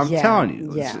 This is what I'm telling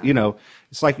you. Yeah.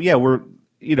 It's like, we're,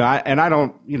 I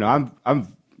don't,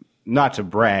 I'm not to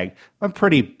brag. I'm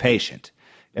pretty patient,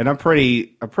 and I'm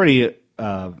pretty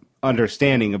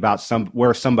understanding about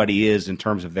where somebody is in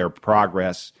terms of their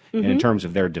progress and in terms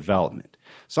of their development.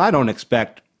 So I don't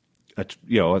expect, a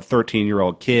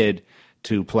 13-year-old kid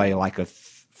to play like a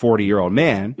 40-year-old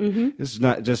man. This is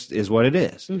not just is what it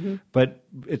is. But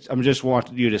I'm just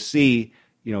wanting you to see,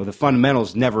 the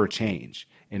fundamentals never change.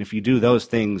 And if you do those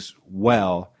things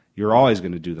well, you're always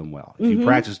going to do them well. If you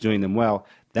practice doing them well,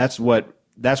 that's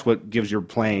what gives your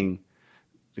playing,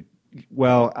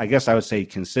 well, I guess I would say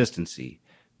consistency.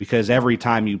 Because every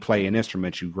time you play an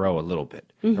instrument, you grow a little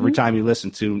bit. Every time you listen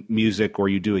to music or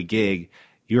you do a gig,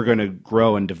 you're going to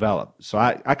grow and develop. So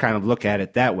I kind of look at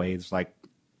it that way. It's like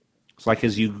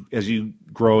as you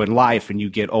grow in life and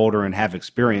you get older and have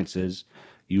experiences,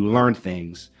 you learn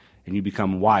things and you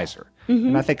become wiser.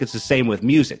 And I think it's the same with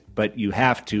music, but you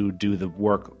have to do the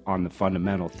work on the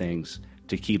fundamental things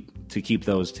to keep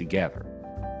those together.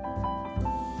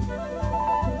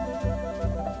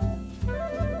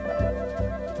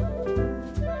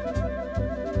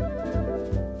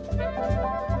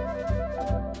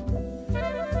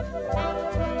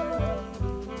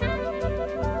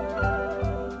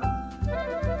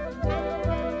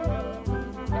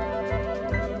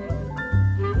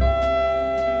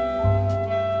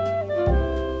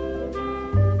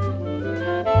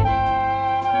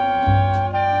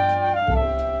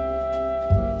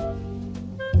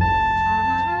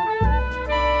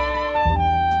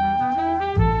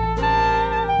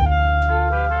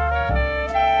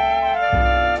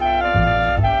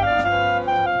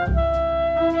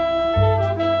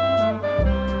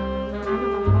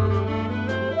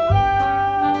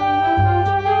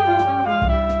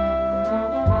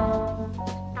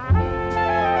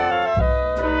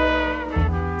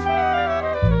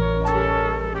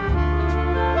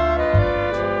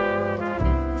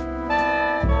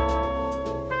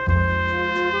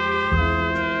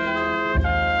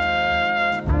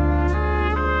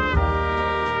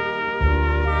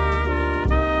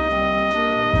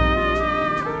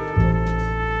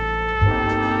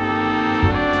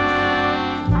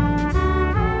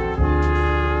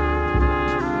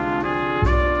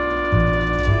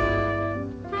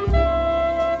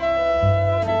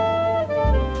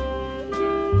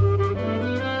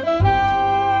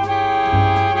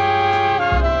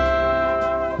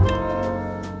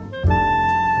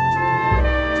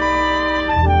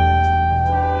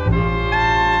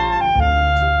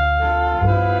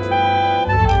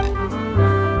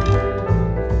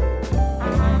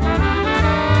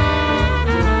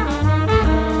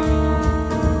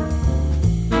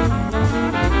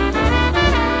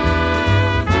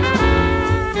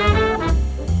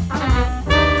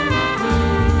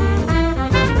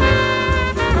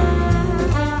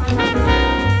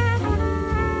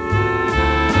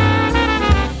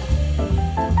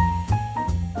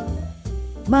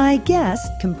 My guest,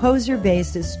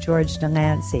 composer-bassist George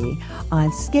Delancey,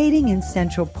 on Skating in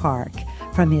Central Park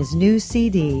from his new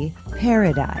CD,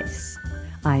 Paradise.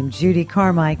 I'm Judy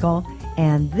Carmichael,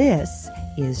 and this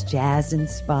is Jazz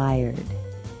Inspired.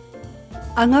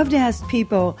 I love to ask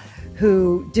people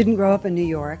who didn't grow up in New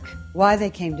York why they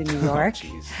came to New York,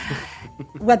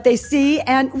 what they see,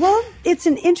 and, well, it's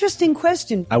an interesting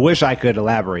question. I wish I could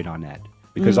elaborate on that,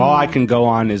 because all I can go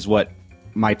on is what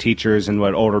my teachers and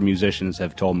what older musicians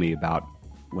have told me about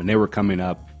when they were coming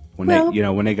up, when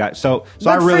they got so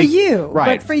I really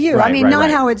but for you, I mean, not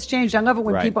right. how it's changed. I love it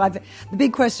when Right. people. The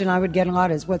big question I would get a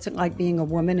lot is, "What's it like being a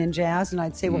woman in jazz?" And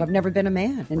I'd say, "Well, I've never been a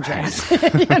man in jazz."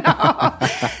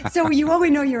 So you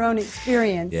always know your own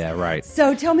experience. Yeah, right.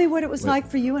 So tell me what it was like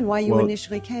for you and why you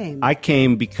initially came. I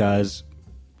came because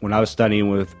when I was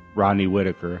studying with Rodney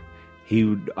Whitaker, he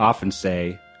would often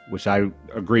say, which I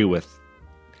agree with,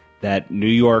 that New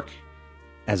York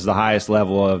has the highest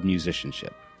level of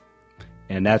musicianship.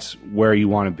 And that's where you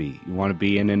want to be. You want to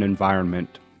be in an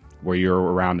environment where you're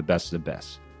around the best of the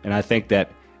best. And I think that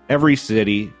every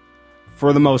city,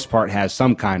 for the most part, has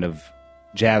some kind of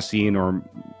jazz scene or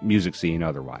music scene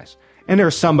otherwise. And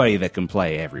there's somebody that can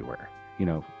play everywhere,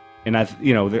 And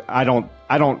I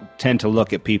don't tend to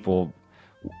look at people,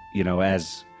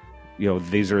 as,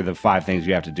 these are the 5 things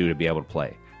you have to do to be able to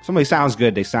play. If somebody sounds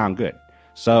good, they sound good.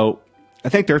 So I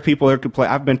think there are people that can play.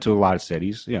 I've been to a lot of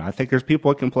cities. I think there's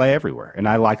people that can play everywhere, and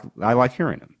I like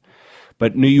hearing them.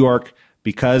 But New York,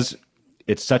 because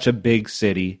it's such a big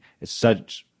city, it's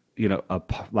such a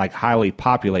highly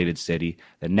populated city,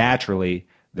 that naturally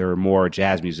there are more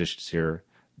jazz musicians here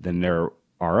than there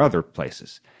are other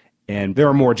places, and there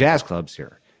are more jazz clubs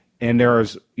here, and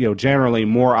there's generally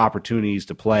more opportunities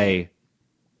to play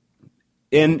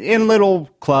in little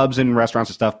clubs and restaurants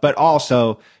and stuff, but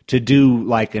also to do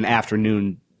like an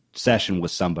afternoon session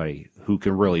with somebody who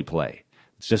can really play.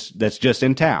 That's just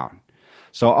in town.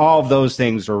 So all of those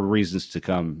things are reasons to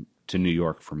come to New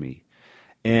York for me.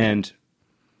 And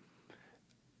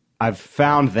I've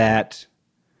found that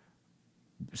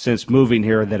since moving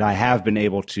here that I have been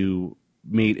able to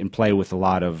meet and play with a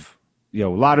lot of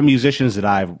musicians that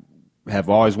I have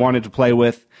always wanted to play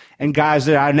with, and guys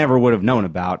that I never would have known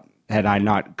about had I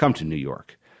not come to New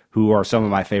York, who are some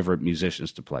of my favorite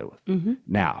musicians to play with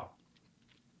now.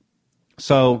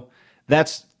 So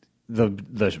that's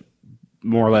the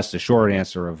more or less the short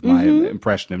answer of my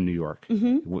impression of New York.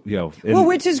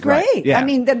 Which is great. Right, yeah. I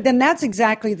mean, then that's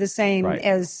exactly the same Right.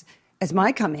 as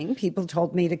my coming. People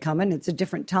told me to come, and it's a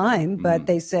different time, but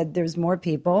they said there's more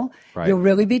people. Right. You'll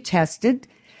really be tested.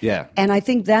 Yeah. And I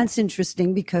think that's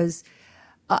interesting because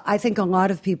I think a lot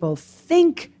of people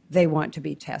think they want to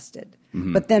be tested.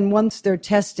 But then once they're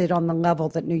tested on the level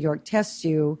that New York tests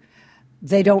you,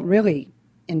 they don't really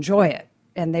enjoy it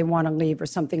and they want to leave or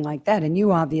something like that. And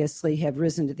you obviously have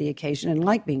risen to the occasion and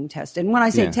like being tested. And when I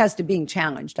say tested, being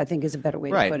challenged, I think is a better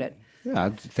way to put it. Yeah, I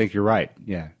think you're right.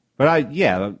 Yeah. But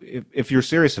if you're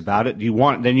serious about it,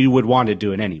 then you would want to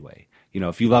do it anyway.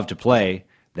 If you love to play,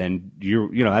 then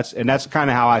that's kind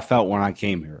of how I felt when I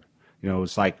came here.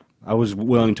 It's like I was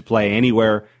willing to play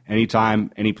anywhere,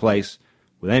 anytime, any place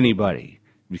with anybody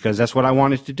because that's what I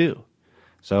wanted to do.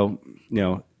 So,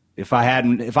 if I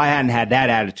hadn't had that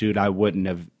attitude, I wouldn't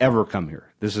have ever come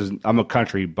here. I'm a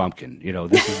country bumpkin.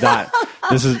 This is not.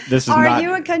 This is Are not. Are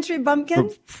you a country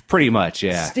bumpkin? Pretty much,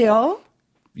 yeah. Still?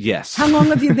 Yes. How long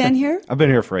have you been here? I've been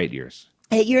here for 8 years.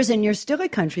 8 years, and you're still a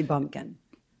country bumpkin.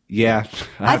 Yeah,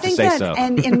 I have think to say that, so.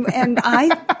 And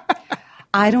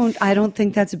I don't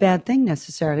think that's a bad thing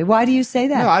necessarily. Why do you say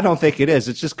that? No, I don't think it is.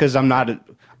 It's just because I'm not,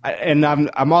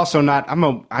 I'm also not.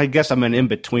 I guess I'm an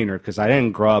in-betweener because I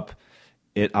didn't grow up.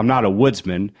 I'm not a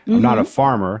woodsman. I'm not a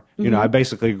farmer. I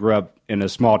basically grew up in a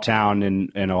small town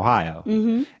in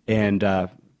Ohio, and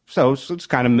so it's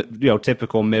kind of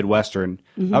typical Midwestern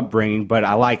upbringing. But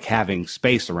I like having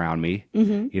space around me.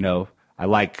 I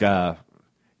like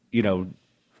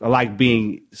I like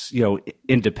being,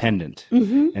 independent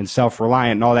and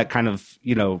self-reliant and all that kind of,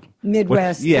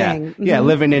 Midwest thing. Yeah,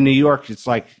 living in New York, it's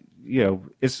like,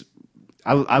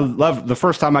 I love the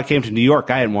first time I came to New York,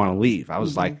 I didn't want to leave. I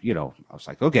was like,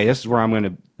 okay, this is where I'm going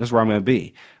to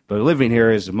be. But living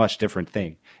here is a much different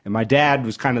thing. And my dad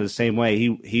was kind of the same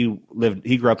way.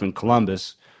 He grew up in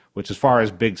Columbus, which as far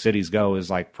as big cities go is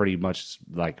like pretty much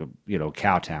like a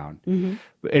cow town.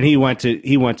 And he went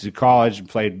to college and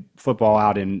played football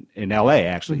out in L.A.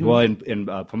 actually, well in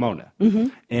Pomona.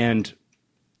 And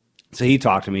so he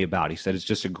talked to me about it. He said it's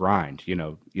just a grind. You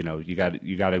got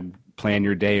to plan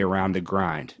your day around the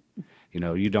grind.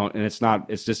 You don't, and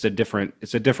it's just a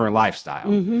different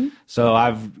lifestyle. So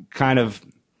I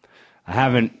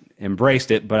haven't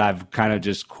embraced it, but I've kind of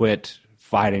just quit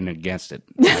fighting against it,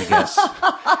 I guess.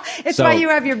 It's why you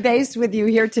have your bass with you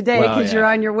here today, because you're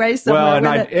on your way somewhere.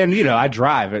 Well, I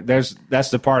drive. That's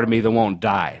the part of me that won't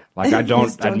die. Like I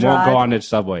won't go on the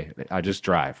subway. I just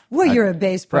drive. Well, you're a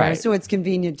bass player, so it's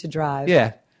convenient to drive.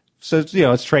 Yeah. So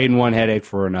it's trading one headache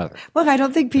for another. Well, I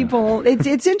don't think people.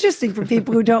 It's interesting for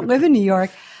people who don't live in New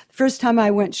York. The first time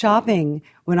I went shopping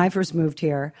when I first moved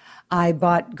here, I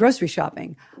bought grocery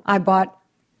shopping. I bought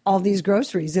all these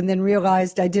groceries and then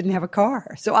realized I didn't have a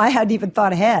car. So I hadn't even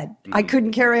thought ahead. I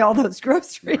couldn't carry all those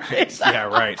groceries. Right. Yeah,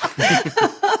 right.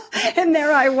 And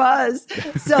there I was.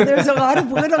 So there's a lot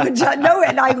of little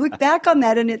and I look back on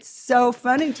that and it's so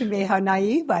funny to me how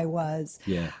naive I was.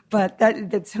 Yeah. But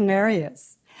that's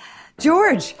hilarious.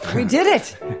 George, we did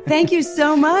it. Thank you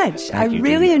so much. I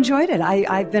really enjoyed it.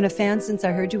 I've been a fan since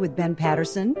I heard you with Ben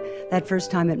Patterson, that first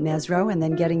time at Mesro, and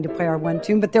then getting to play our one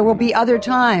tune. But there will be other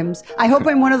times. I hope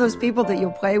I'm one of those people that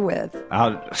you'll play with.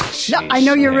 I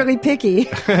know you're really picky.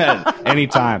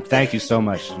 Anytime. Thank you so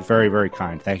much. Very, very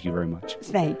kind. Thank you very much.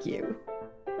 Thank you.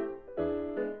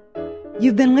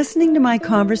 You've been listening to my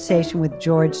conversation with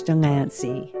George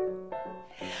Delancey.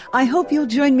 I hope you'll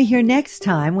join me here next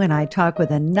time when I talk with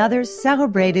another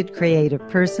celebrated creative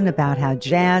person about how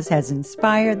jazz has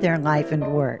inspired their life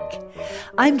and work.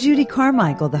 I'm Judy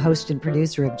Carmichael, the host and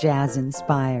producer of Jazz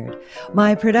Inspired.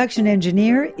 My production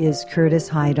engineer is Curtis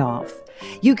Heidoff.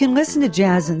 You can listen to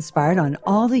Jazz Inspired on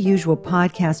all the usual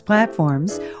podcast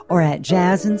platforms or at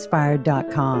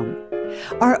jazzinspired.com.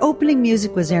 Our opening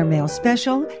music was Airmail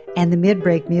Special, and the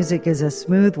mid-break music is a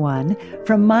smooth one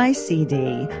from my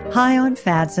CD, High on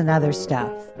Fats and Other Stuff.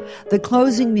 The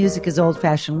closing music is Old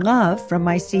Fashioned Love from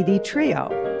my CD Trio.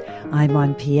 I'm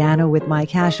on piano with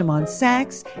Mike Hashem on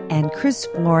sax and Chris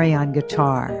Flory on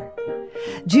guitar.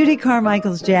 Judy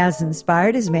Carmichael's Jazz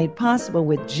Inspired is made possible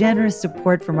with generous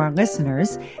support from our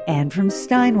listeners and from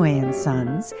Steinway &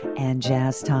 Sons and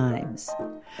Jazz Times.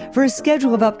 For a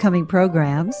schedule of upcoming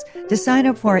programs, to sign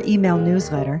up for our email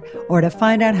newsletter, or to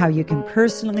find out how you can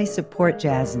personally support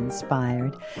Jazz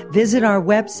Inspired, visit our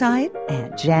website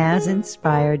at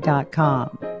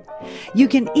jazzinspired.com. You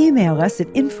can email us at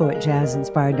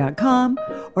info@jazzinspired.com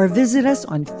or visit us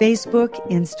on Facebook,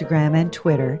 Instagram, and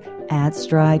Twitter at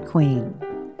Stride Queen.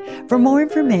 For more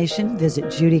information, visit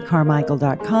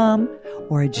judycarmichael.com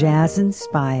or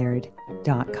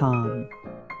jazzinspired.com.